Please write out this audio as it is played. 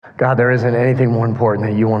God, there isn't anything more important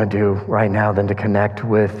that you want to do right now than to connect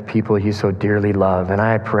with people you so dearly love. And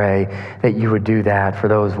I pray that you would do that for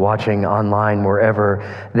those watching online,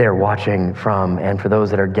 wherever they're watching from, and for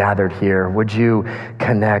those that are gathered here. Would you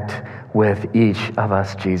connect with each of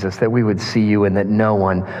us, Jesus, that we would see you and that no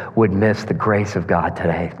one would miss the grace of God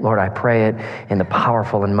today. Lord, I pray it in the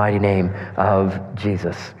powerful and mighty name of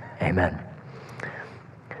Jesus. Amen.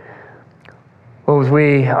 Well, as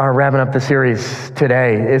we are wrapping up the series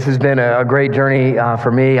today, this has been a great journey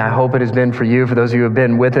for me. I hope it has been for you, for those of you who have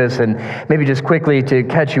been with us. And maybe just quickly to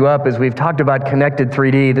catch you up, as we've talked about Connected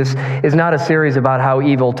 3D, this is not a series about how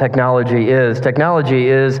evil technology is. Technology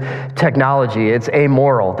is technology. It's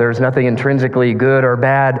amoral. There's nothing intrinsically good or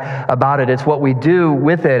bad about it. It's what we do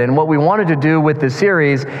with it. And what we wanted to do with this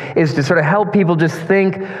series is to sort of help people just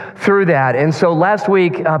think through that. And so last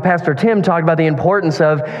week, Pastor Tim talked about the importance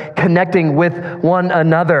of connecting with one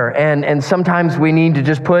another, and sometimes we need to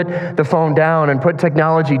just put the phone down and put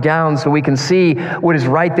technology down so we can see what is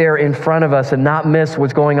right there in front of us and not miss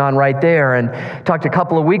what's going on right there. And talked a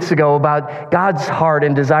couple of weeks ago about God's heart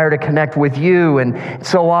and desire to connect with you, and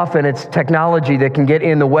so often it's technology that can get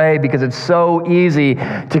in the way because it's so easy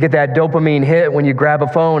to get that dopamine hit when you grab a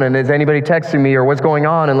phone and is anybody texting me or what's going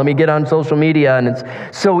on, and let me get on social media, and it's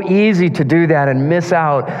so easy to do that and miss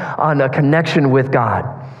out on a connection with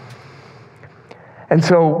God. And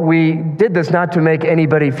so we did this not to make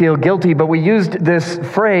anybody feel guilty, but we used this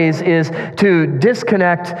phrase is to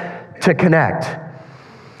disconnect to connect.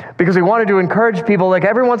 Because we wanted to encourage people, like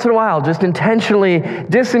every once in a while, just intentionally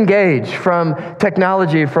disengage from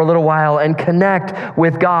technology for a little while and connect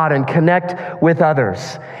with God and connect with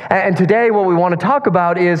others. And today what we want to talk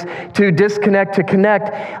about is to disconnect to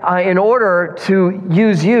connect in order to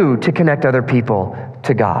use you to connect other people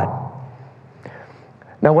to God.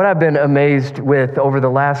 Now, what I've been amazed with over the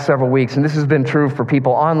last several weeks, and this has been true for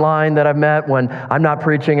people online that I've met when I'm not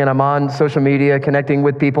preaching and I'm on social media connecting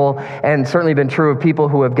with people, and certainly been true of people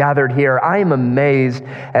who have gathered here, I am amazed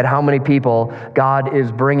at how many people God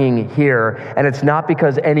is bringing here, and it's not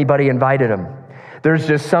because anybody invited them. There's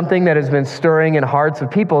just something that has been stirring in hearts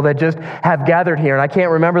of people that just have gathered here. And I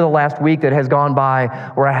can't remember the last week that has gone by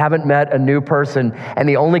where I haven't met a new person. And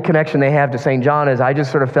the only connection they have to St. John is I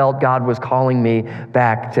just sort of felt God was calling me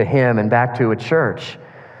back to him and back to a church.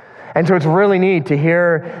 And so it's really neat to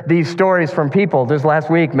hear these stories from people. This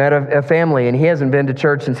last week, met a family, and he hasn't been to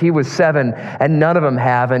church since he was 7, and none of them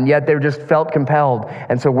have, and yet they just felt compelled.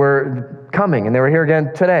 And so we're coming, and they were here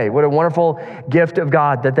again today. What a wonderful gift of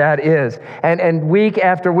God that is. And week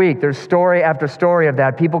after week, there's story after story of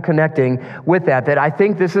that, people connecting with that I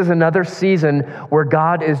think this is another season where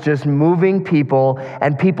God is just moving people,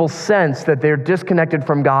 and people sense that they're disconnected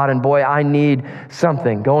from God, and boy, I need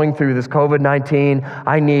something. Going through this COVID-19,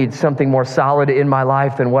 I need something more solid in my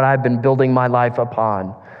life than what I've been building my life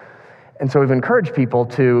upon. And so we've encouraged people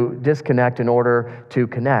to disconnect in order to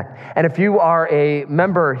connect. And if you are a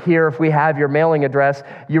member here, if we have your mailing address,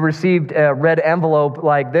 you received a red envelope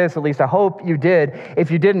like this, at least I hope you did.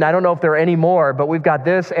 If you didn't, I don't know if there are any more, but we've got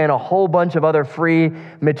this and a whole bunch of other free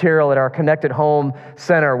material at our Connected Home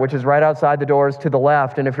Center, which is right outside the doors to the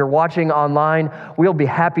left. And if you're watching online, we'll be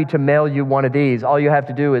happy to mail you one of these. All you have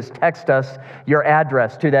to do is text us your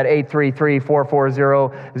address to that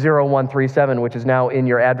 833-440-0137, which is now in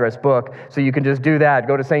your address book. So you can just do that.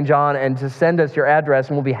 Go to St. John and just send us your address,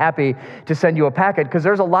 and we'll be happy to send you a packet, because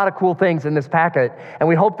there's a lot of cool things in this packet. And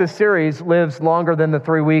we hope this series lives longer than the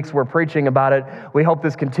 3 weeks we're preaching about it. We hope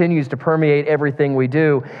this continues to permeate everything we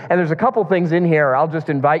do. And there's a couple things in here I'll just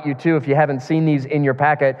invite you to if you haven't seen these in your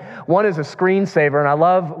packet. One is a screensaver, and I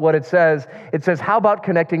love what it says. It says, how about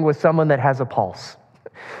connecting with someone that has a pulse?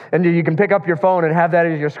 And you can pick up your phone and have that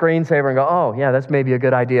as your screensaver and go, oh, yeah, that's maybe a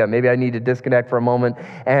good idea. Maybe I need to disconnect for a moment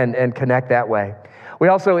and connect that way. We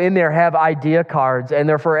also in there have idea cards, and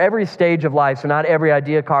they're for every stage of life. So not every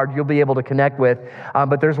idea card you'll be able to connect with,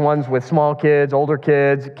 but there's ones with small kids, older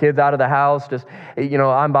kids, kids out of the house, just,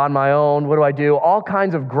 I'm on my own. What do I do? All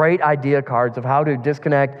kinds of great idea cards of how to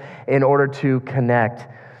disconnect in order to connect.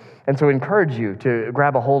 And so I encourage you to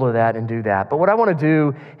grab a hold of that and do that. But what I want to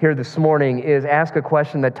do here this morning is ask a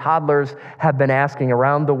question that toddlers have been asking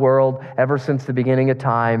around the world ever since the beginning of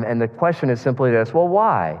time. And the question is simply this: well,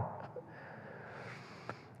 why?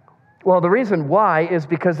 Well, the reason why is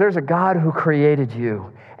because there's a God who created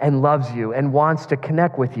you and loves you and wants to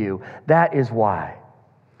connect with you. That is why.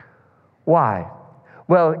 Why?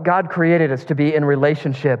 Well, God created us to be in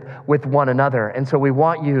relationship with one another, and so we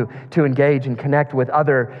want you to engage and connect with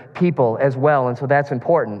other people as well, and so that's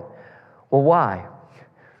important. Well, why?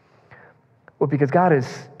 Well, because God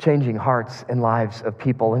is changing hearts and lives of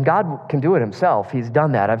people, and God can do it himself. He's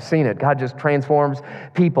done that. I've seen it. God just transforms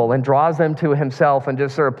people and draws them to himself and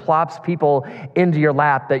just sort of plops people into your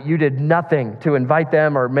lap that you did nothing to invite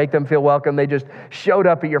them or make them feel welcome. They just showed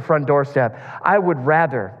up at your front doorstep. I would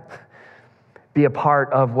rather be a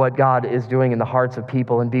part of what God is doing in the hearts of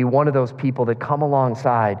people and be one of those people that come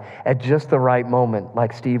alongside at just the right moment,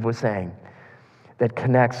 like Steve was saying, that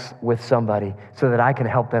connects with somebody so that I can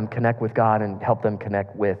help them connect with God and help them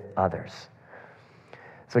connect with others.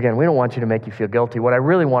 So again, we don't want you to make you feel guilty. What I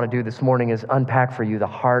really want to do this morning is unpack for you the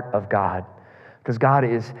heart of God, because God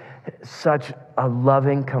is such a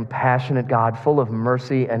loving, compassionate God, full of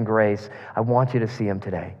mercy and grace. I want you to see him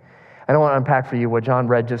today. And I want to unpack for you what John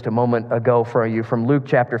read just a moment ago for you from Luke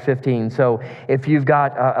chapter 15. So if you've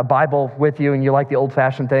got a Bible with you and you like the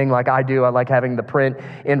old-fashioned thing like I do, I like having the print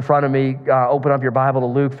in front of me, open up your Bible to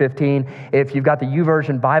Luke 15. If you've got the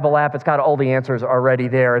YouVersion Bible app, it's got all the answers already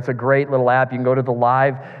there. It's a great little app. You can go to the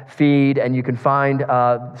live feed and you can find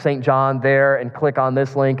St. John there and click on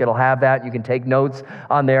this link. It'll have that. You can take notes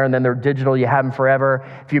on there, and then they're digital. You have them forever.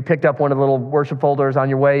 If you picked up one of the little worship folders on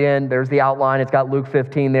your way in, there's the outline. It's got Luke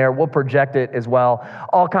 15 there. We'll project it as well.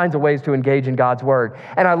 All kinds of ways to engage in God's word.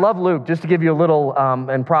 And I love Luke, just to give you a little,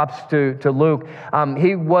 and props to Luke.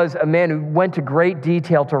 He was a man who went to great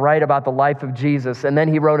detail to write about the life of Jesus. And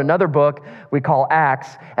then he wrote another book we call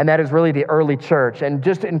Acts, and that is really the early church, and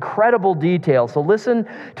just incredible detail. So listen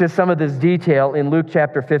to some of this detail in Luke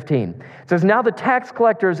chapter 15. It says, "Now the tax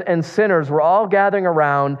collectors and sinners were all gathering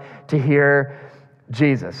around to hear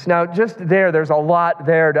Jesus." Now, just there's a lot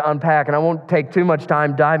there to unpack, and I won't take too much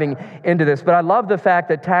time diving into this, but I love the fact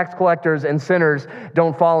that tax collectors and sinners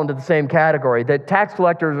don't fall into the same category, that tax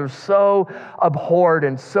collectors are so abhorred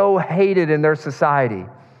and so hated in their society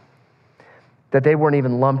that they weren't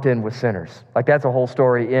even lumped in with sinners. Like, that's a whole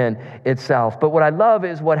story in itself. But what I love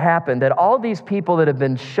is what happened, that all these people that have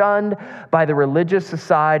been shunned by the religious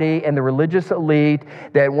society and the religious elite,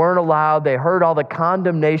 that weren't allowed, they heard all the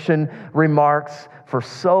condemnation remarks for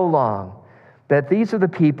so long, that these are the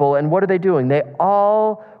people, and what are they doing? They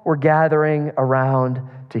all were gathering around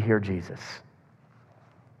to hear Jesus.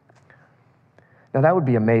 Now, that would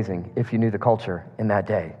be amazing if you knew the culture in that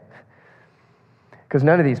day, because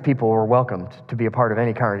none of these people were welcomed to be a part of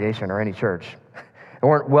any congregation or any church. They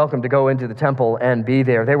weren't welcome to go into the temple and be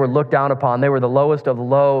there. They were looked down upon. They were the lowest of the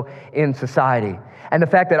low in society. And the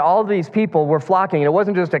fact that all of these people were flocking, and it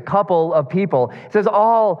wasn't just a couple of people, it says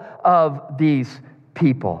all of these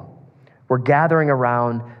people were gathering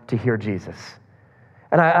around to hear Jesus.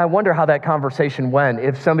 And I wonder how that conversation went.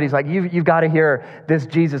 If somebody's like, you've got to hear this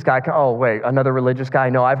Jesus guy. Oh, wait, another religious guy?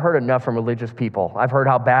 No, I've heard enough from religious people. I've heard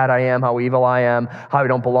how bad I am, how evil I am, how I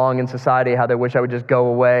don't belong in society, how they wish I would just go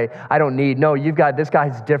away. I don't need. No, this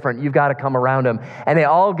guy's different. You've got to come around him. And they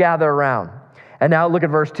all gather around. And now look at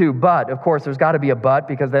verse 2. But, of course, there's got to be a but,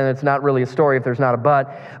 because then it's not really a story if there's not a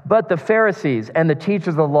but. But the Pharisees and the teachers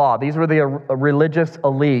of the law, these were the religious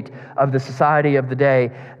elite of the society of the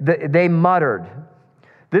day, they muttered,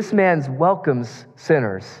 "This man welcomes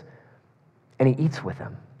sinners, and he eats with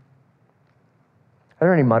them." Are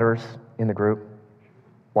there any mutterers in the group?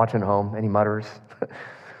 Watching at home, any mutterers?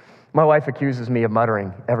 My wife accuses me of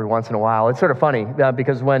muttering every once in a while. It's sort of funny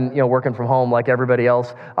because when, working from home like everybody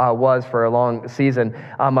else was for a long season,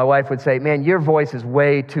 my wife would say, "Man, your voice is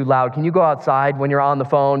way too loud. Can you go outside when you're on the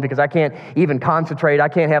phone? Because I can't even concentrate. I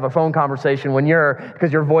can't have a phone conversation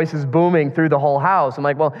because your voice is booming through the whole house." I'm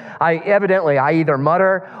like, well, I either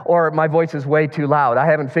mutter or my voice is way too loud. I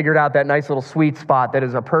haven't figured out that nice little sweet spot that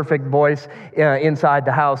is a perfect voice inside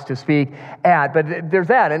the house to speak at. But there's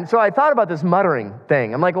that. And so I thought about this muttering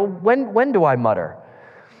thing. I'm like, well, when do I mutter?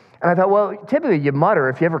 And I thought, well, typically you mutter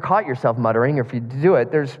if you ever caught yourself muttering, or if you do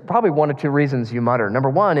it, there's probably one or two reasons you mutter.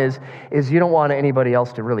 Number one is you don't want anybody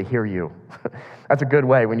else to really hear you. That's a good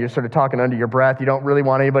way. When you're sort of talking under your breath, you don't really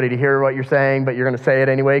want anybody to hear what you're saying, but you're going to say it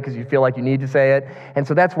anyway because you feel like you need to say it. And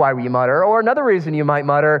so that's why you mutter. Or another reason you might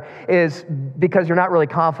mutter is because you're not really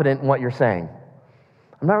confident in what you're saying.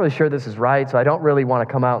 I'm not really sure this is right, so I don't really want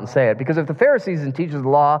to come out and say it. Because if the Pharisees and teachers of the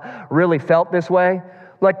law really felt this way,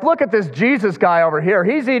 like, look at this Jesus guy over here.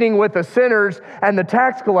 He's eating with the sinners and the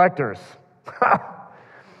tax collectors.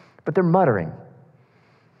 But they're muttering.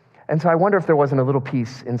 And so I wonder if there wasn't a little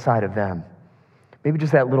piece inside of them. Maybe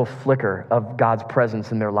just that little flicker of God's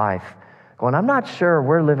presence in their life. Going, I'm not sure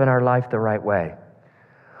we're living our life the right way.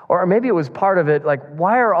 Or maybe it was part of it, like,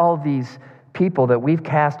 why are all these people that we've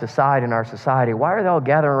cast aside in our society, why are they all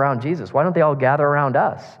gathering around Jesus? Why don't they all gather around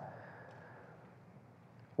us?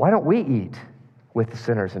 Why don't we eat with the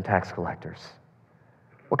sinners and tax collectors?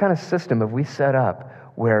 What kind of system have we set up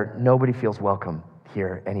where nobody feels welcome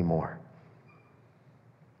here anymore?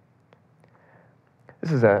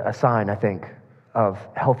 This is a sign, I think, of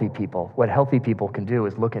healthy people. What healthy people can do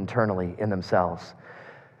is look internally in themselves.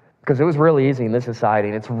 Because it was really easy in this society,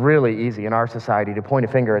 and it's really easy in our society to point a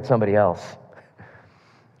finger at somebody else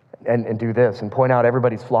and do this and point out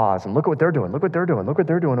everybody's flaws and look at what they're doing, look what they're doing, look what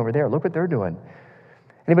they're doing over there, look what they're doing.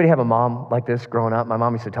 Anybody have a mom like this growing up? My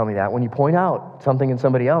mom used to tell me that. When you point out something in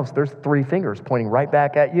somebody else, there's 3 fingers pointing right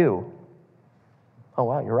back at you. Oh,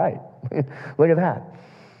 wow, you're right. Look at that.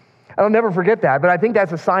 I'll never forget that, but I think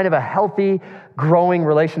that's a sign of a healthy, growing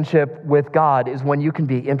relationship with God is when you can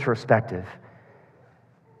be introspective.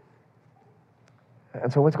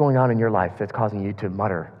 And so what's going on in your life that's causing you to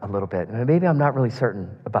mutter a little bit? And maybe I'm not really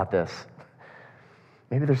certain about this.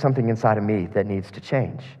 Maybe there's something inside of me that needs to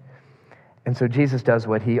change. And so Jesus does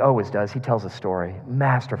what he always does. He tells a story,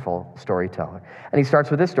 masterful storyteller. And he starts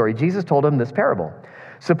with this story. Jesus told him this parable.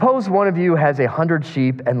 Suppose one of you has 100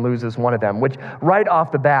 sheep and loses one of them, which right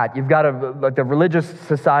off the bat, you've got like the religious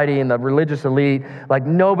society and the religious elite, like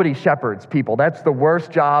nobody shepherds people. That's the worst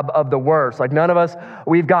job of the worst. Like none of us,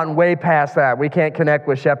 we've gotten way past that. We can't connect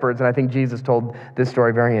with shepherds. And I think Jesus told this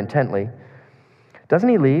story very intently. Doesn't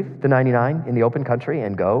he leave the 99 in the open country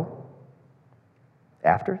and go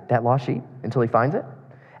after that lost sheep until he finds it?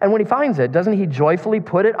 And when he finds it, doesn't he joyfully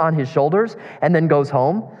put it on his shoulders and then goes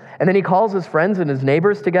home? And then he calls his friends and his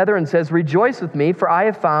neighbors together and says, "Rejoice with me, for I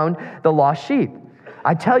have found the lost sheep."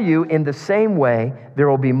 I tell you, in the same way, there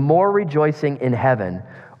will be more rejoicing in heaven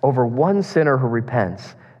over one sinner who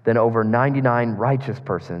repents than over 99 righteous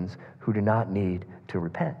persons who do not need to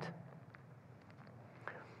repent.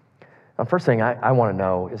 Now, first thing I want to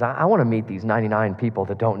know is I want to meet these 99 people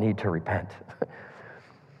that don't need to repent.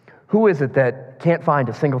 Who is it that can't find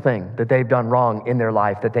a single thing that they've done wrong in their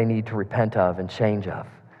life that they need to repent of and change of?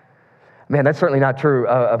 Man, that's certainly not true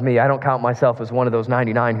of me. I don't count myself as one of those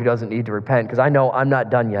 99 who doesn't need to repent because I know I'm not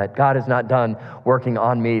done yet. God is not done working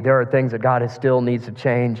on me. There are things that God still needs to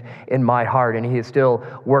change in my heart, and he is still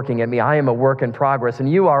working at me. I am a work in progress, and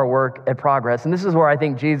you are a work in progress. And this is where I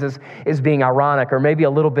think Jesus is being ironic or maybe a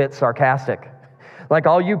little bit sarcastic. Like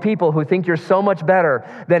all you people who think you're so much better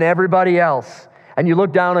than everybody else, and you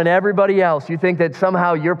look down on everybody else, you think that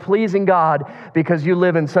somehow you're pleasing God because you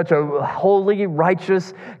live in such a holy,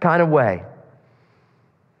 righteous kind of way.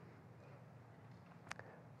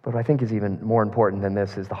 But what I think is even more important than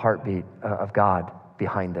this is the heartbeat of God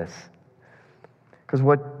behind this. Because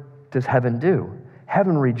what does heaven do?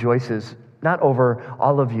 Heaven rejoices not over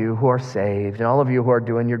all of you who are saved and all of you who are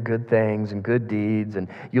doing your good things and good deeds and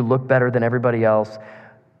you look better than everybody else.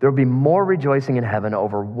 There will be more rejoicing in heaven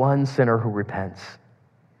over one sinner who repents.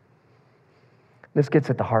 This gets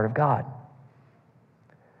at the heart of God.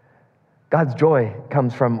 God's joy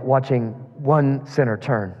comes from watching one sinner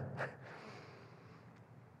turn.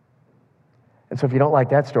 And so if you don't like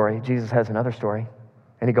that story, Jesus has another story.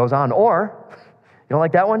 And he goes on, or, you don't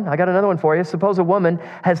like that one? I got another one for you. Suppose a woman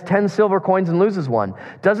has 10 silver coins and loses one.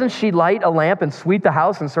 Doesn't she light a lamp and sweep the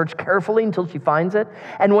house and search carefully until she finds it?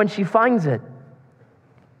 And when she finds it,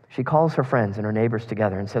 she calls her friends and her neighbors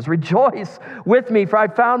together and says, "Rejoice with me, for I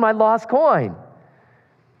found my lost coin."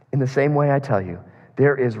 In the same way, I tell you,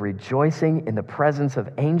 there is rejoicing in the presence of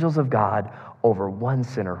angels of God over one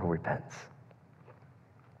sinner who repents.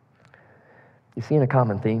 You see a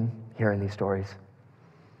common theme here in these stories?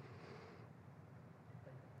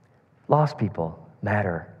 Lost people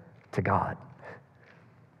matter to God.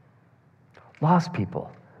 Lost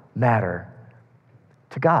people matter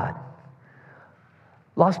to God.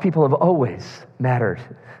 Lost people have always mattered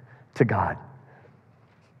to God.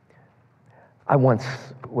 I once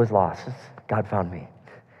was lost. God found me.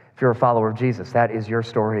 If you're a follower of Jesus, that is your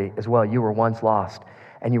story as well. You were once lost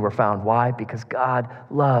and you were found. Why? Because God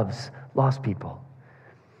loves lost people.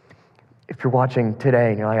 If you're watching today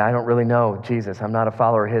and you're like, "I don't really know Jesus, I'm not a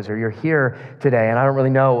follower of his," or you're here today and I don't really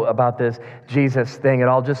know about this Jesus thing at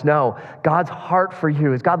all, just know God's heart for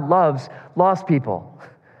you is God loves lost people.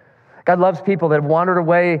 God loves people that have wandered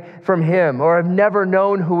away from him or have never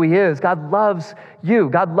known who he is. God loves you.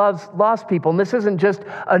 God loves lost people. And this isn't just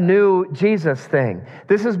a new Jesus thing.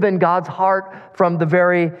 This has been God's heart from the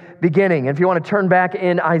very beginning. And if you want to turn back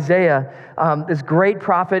in Isaiah, this great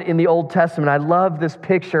prophet in the Old Testament, I love this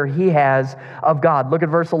picture he has of God. Look at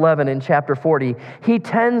verse 11 in chapter 40. He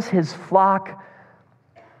tends his flock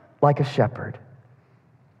like a shepherd.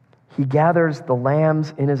 He gathers the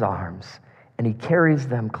lambs in his arms, and he carries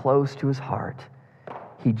them close to his heart.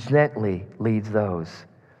 He gently leads those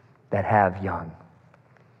that have young.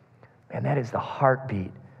 And that is the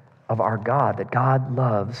heartbeat of our God, that God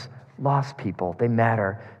loves lost people. They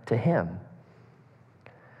matter to him.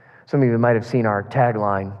 Some of you might have seen our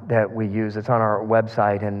tagline that we use. It's on our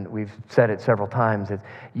website, and we've said it several times. It's,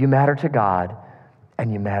 you matter to God,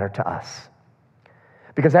 and you matter to us.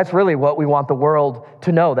 Because that's really what we want the world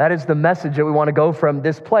to know. That is the message that we want to go from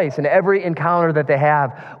this place. And every encounter that they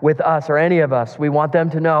have with us or any of us, we want them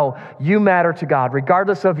to know you matter to God,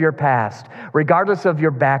 regardless of your past, regardless of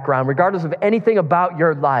your background, regardless of anything about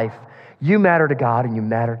your life. You matter to God and you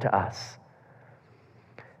matter to us.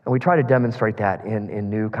 And we try to demonstrate that in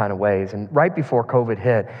new kind of ways. And right before COVID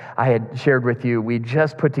hit, I had shared with you, we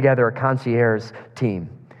just put together a concierge team.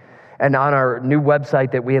 And on our new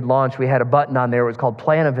website that we had launched, we had a button on there. It was called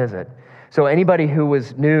Plan a Visit. So anybody who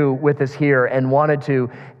was new with us here and wanted to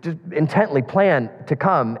just intently plan to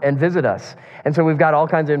come and visit us. And so we've got all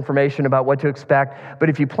kinds of information about what to expect. But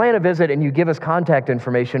if you plan a visit and you give us contact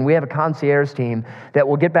information, we have a concierge team that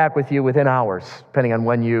will get back with you within hours, depending on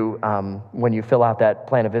when you fill out that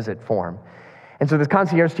plan a visit form. And so this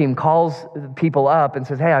concierge team calls people up and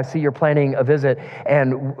says, hey, I see you're planning a visit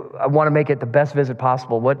and I want to make it the best visit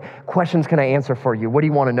possible. What questions can I answer for you? What do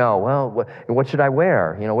you want to know? Well, what should I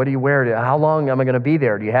wear? What do you wear? How long am I going to be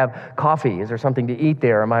there? Do you have coffee? Is there something to eat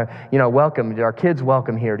there? Am I, welcome? Are kids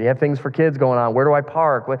welcome here? Do you have things for kids going on? Where do I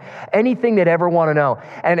park? Anything they'd ever want to know.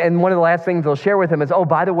 And one of the last things they'll share with them is, oh,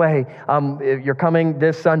 by the way, if you're coming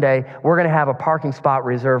this Sunday, we're going to have a parking spot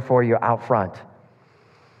reserved for you out front.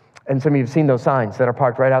 And some of you have seen those signs that are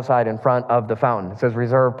parked right outside in front of the fountain. It says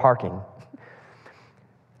reserve parking.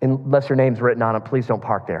 Unless your name's written on it, please don't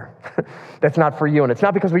park there. That's not for you. And it's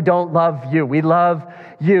not because we don't love you. We love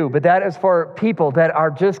you. But that is for people that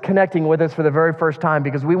are just connecting with us for the very first time,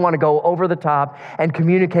 because we want to go over the top and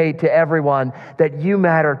communicate to everyone that you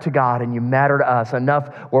matter to God and you matter to us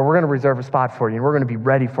enough where we're going to reserve a spot for you and we're going to be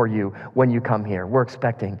ready for you when you come here. We're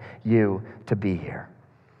expecting you to be here.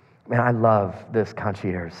 Man, I love this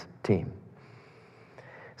concierge team.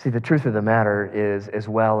 See, the truth of the matter is, as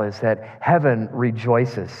well, is that heaven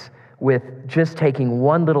rejoices with just taking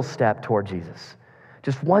one little step toward Jesus.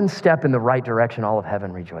 Just one step in the right direction, all of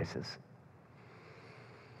heaven rejoices.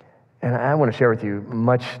 And I want to share with you,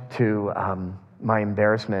 much to my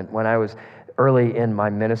embarrassment, when I was early in my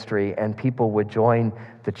ministry and people would join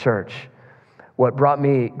the church, what brought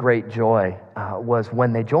me great joy was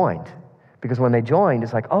when they joined. Because when they joined,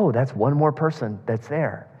 it's like, oh, that's one more person that's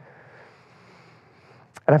there.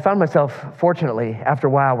 And I found myself, fortunately, after a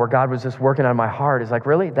while, where God was just working on my heart, is like,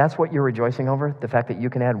 really? That's what you're rejoicing over? The fact that you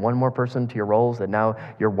can add one more person to your roles, that now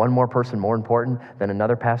you're one more person more important than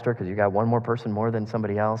another pastor because you got one more person more than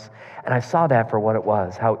somebody else? And I saw that for what it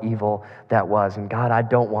was, how evil that was. And God, I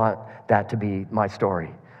don't want that to be my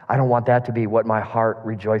story. I don't want that to be what my heart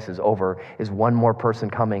rejoices over, is one more person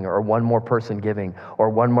coming or one more person giving or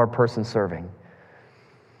one more person serving.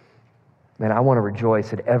 Man, I want to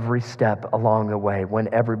rejoice at every step along the way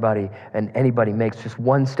when everybody and anybody makes just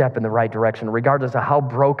one step in the right direction, regardless of how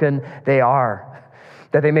broken they are,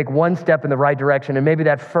 that they make one step in the right direction. And maybe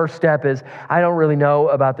that first step is, I don't really know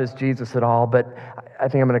about this Jesus at all, but I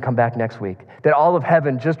think I'm going to come back next week. That all of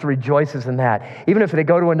heaven just rejoices in that. Even if they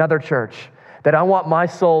go to another church, that I want my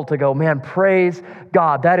soul to go, man, praise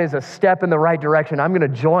God. That is a step in the right direction. I'm going to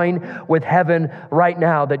join with heaven right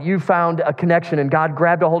now, that you found a connection and God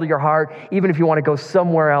grabbed a hold of your heart. Even if you want to go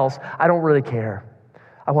somewhere else, I don't really care.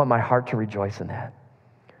 I want my heart to rejoice in that.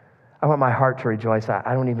 I want my heart to rejoice.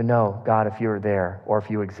 I don't even know, God, if you're there or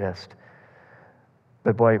if you exist.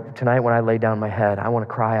 But boy, tonight when I lay down my head, I want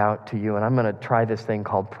to cry out to you, and I'm going to try this thing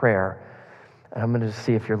called prayer, and I'm going to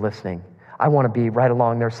see if you're listening. I want to be right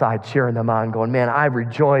along their side, cheering them on, going, man, I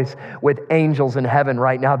rejoice with angels in heaven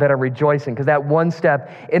right now that are rejoicing, because that one step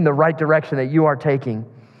in the right direction that you are taking,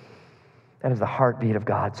 that is the heartbeat of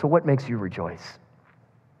God. So what makes you rejoice?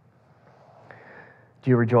 Do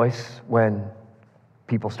you rejoice when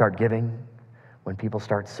people start giving, when people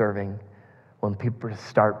start serving, when people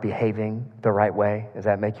start behaving the right way? Does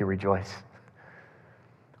that make you rejoice?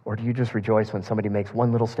 Or do you just rejoice when somebody makes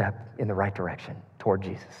one little step in the right direction toward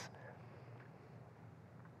Jesus?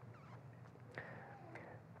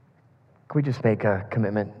 Can we just make a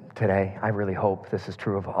commitment today? I really hope this is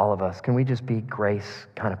true of all of us. Can we just be grace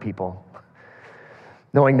kind of people?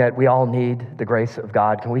 Knowing that we all need the grace of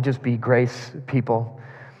God, can we just be grace people?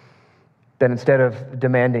 That instead of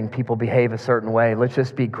demanding people behave a certain way, let's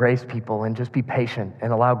just be grace people and just be patient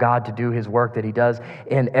and allow God to do his work that he does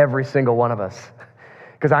in every single one of us.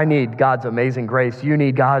 Because I need God's amazing grace. You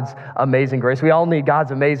need God's amazing grace. We all need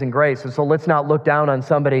God's amazing grace. And so let's not look down on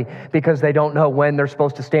somebody because they don't know when they're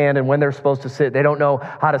supposed to stand and when they're supposed to sit. They don't know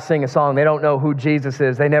how to sing a song. They don't know who Jesus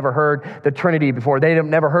is. They never heard the Trinity before. They have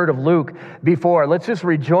never heard of Luke before. Let's just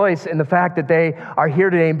rejoice in the fact that they are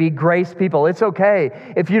here today and be grace people. It's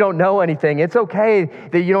okay if you don't know anything. It's okay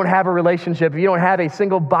that you don't have a relationship, if you don't have a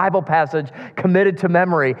single Bible passage committed to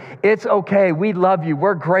memory. It's okay. We love you.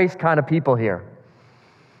 We're grace kind of people here.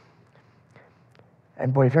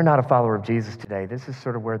 And boy, if you're not a follower of Jesus today, this is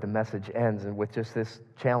sort of where the message ends, and with just this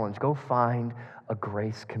challenge, go find a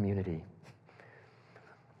grace community.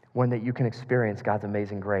 One that you can experience God's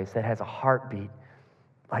amazing grace, that has a heartbeat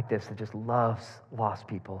like this, that just loves lost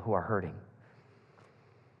people who are hurting.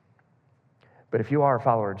 But if you are a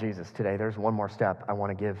follower of Jesus today, there's one more step I want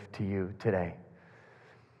to give to you today.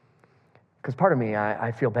 Because part of me,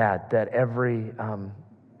 I feel bad that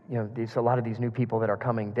a lot of these new people that are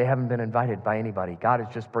coming, they haven't been invited by anybody. God is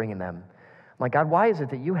just bringing them. I'm like, God, why is it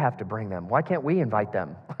that you have to bring them? Why can't we invite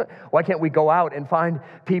them? Why can't we go out and find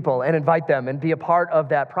people and invite them and be a part of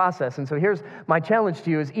that process? And so here's my challenge to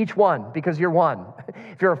you is each one, because you're one.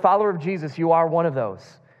 If you're a follower of Jesus, you are one of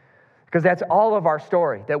those. Because that's all of our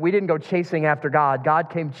story, that we didn't go chasing after God. God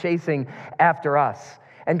came chasing after us.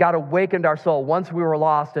 And God awakened our soul. Once we were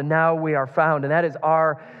lost, and now we are found. And that is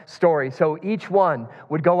our story. So each one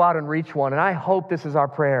would go out and reach one. And I hope this is our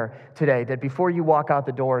prayer today, that before you walk out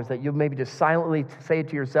the doors, that you maybe just silently say it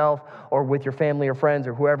to yourself or with your family or friends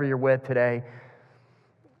or whoever you're with today,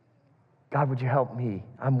 God, would you help me?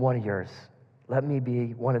 I'm one of yours. Let me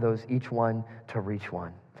be one of those, each one to reach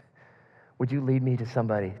one. Would you lead me to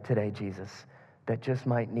somebody today, Jesus, that just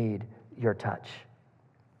might need your touch?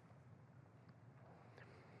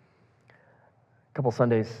 A couple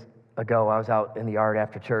Sundays ago, I was out in the yard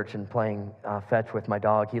after church and playing fetch with my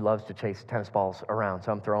dog. He loves to chase tennis balls around,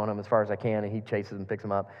 so I'm throwing them as far as I can, and he chases and picks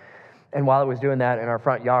them up. And while I was doing that in our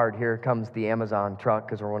front yard, here comes the Amazon truck,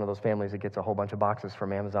 because we're one of those families that gets a whole bunch of boxes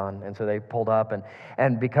from Amazon. And so they pulled up,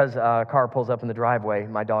 and because a car pulls up in the driveway,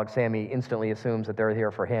 my dog Sammy instantly assumes that they're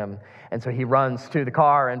here for him. And so he runs to the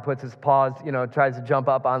car and puts his paws, tries to jump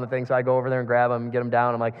up on the thing. So I go over there and grab him and get him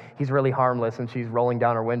down. I'm like, he's really harmless. And she's rolling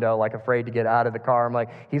down her window, like afraid to get out of the car. I'm like,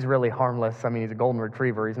 he's really harmless. I mean, he's a golden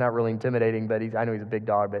retriever. He's not really intimidating, but I know he's a big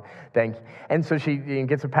dog, but thank you. And so she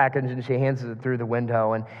gets a package and she hands it through the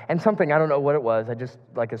window. And something, I don't know what it was, I just,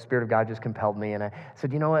 like a Spirit of God just compelled me. And I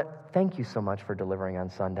said, you know what? Thank you so much for delivering on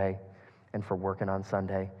Sunday and for working on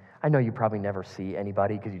Sunday. I know you probably never see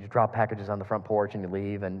anybody because you just drop packages on the front porch and you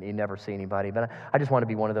leave and you never see anybody. But I just want to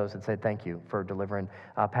be one of those that said, thank you for delivering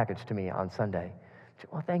a package to me on Sunday. She said,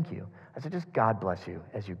 well, thank you. I said, just God bless you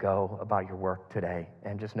as you go about your work today.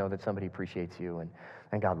 And just know that somebody appreciates you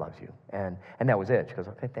and God loves you. And that was it. She goes,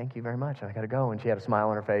 okay, thank you very much. And I got to go. And she had a smile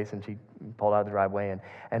on her face and she pulled out of the driveway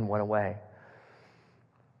and went away.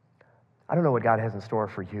 I don't know what God has in store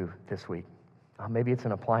for you this week. Maybe it's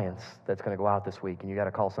an appliance that's going to go out this week, and you got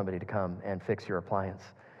to call somebody to come and fix your appliance.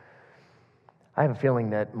 I have a feeling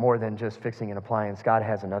that more than just fixing an appliance, God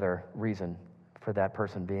has another reason for that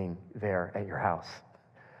person being there at your house.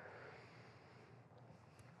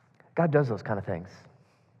 God does those kind of things,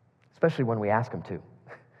 especially when we ask Him to.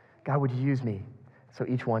 God, would you use me so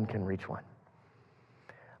each one can reach one?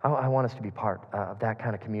 I want us to be part of that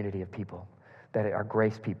kind of community of people that are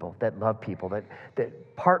grace people, that love people,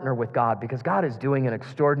 that partner with God, because God is doing an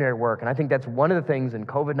extraordinary work. And I think that's one of the things in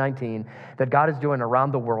COVID-19 that God is doing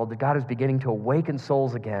around the world, that God is beginning to awaken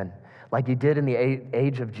souls again, like He did in the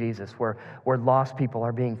age of Jesus, where lost people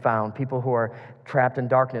are being found, people who are trapped in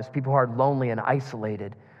darkness, people who are lonely and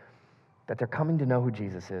isolated, that they're coming to know who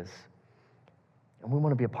Jesus is. And we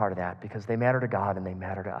want to be a part of that because they matter to God and they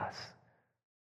matter to us.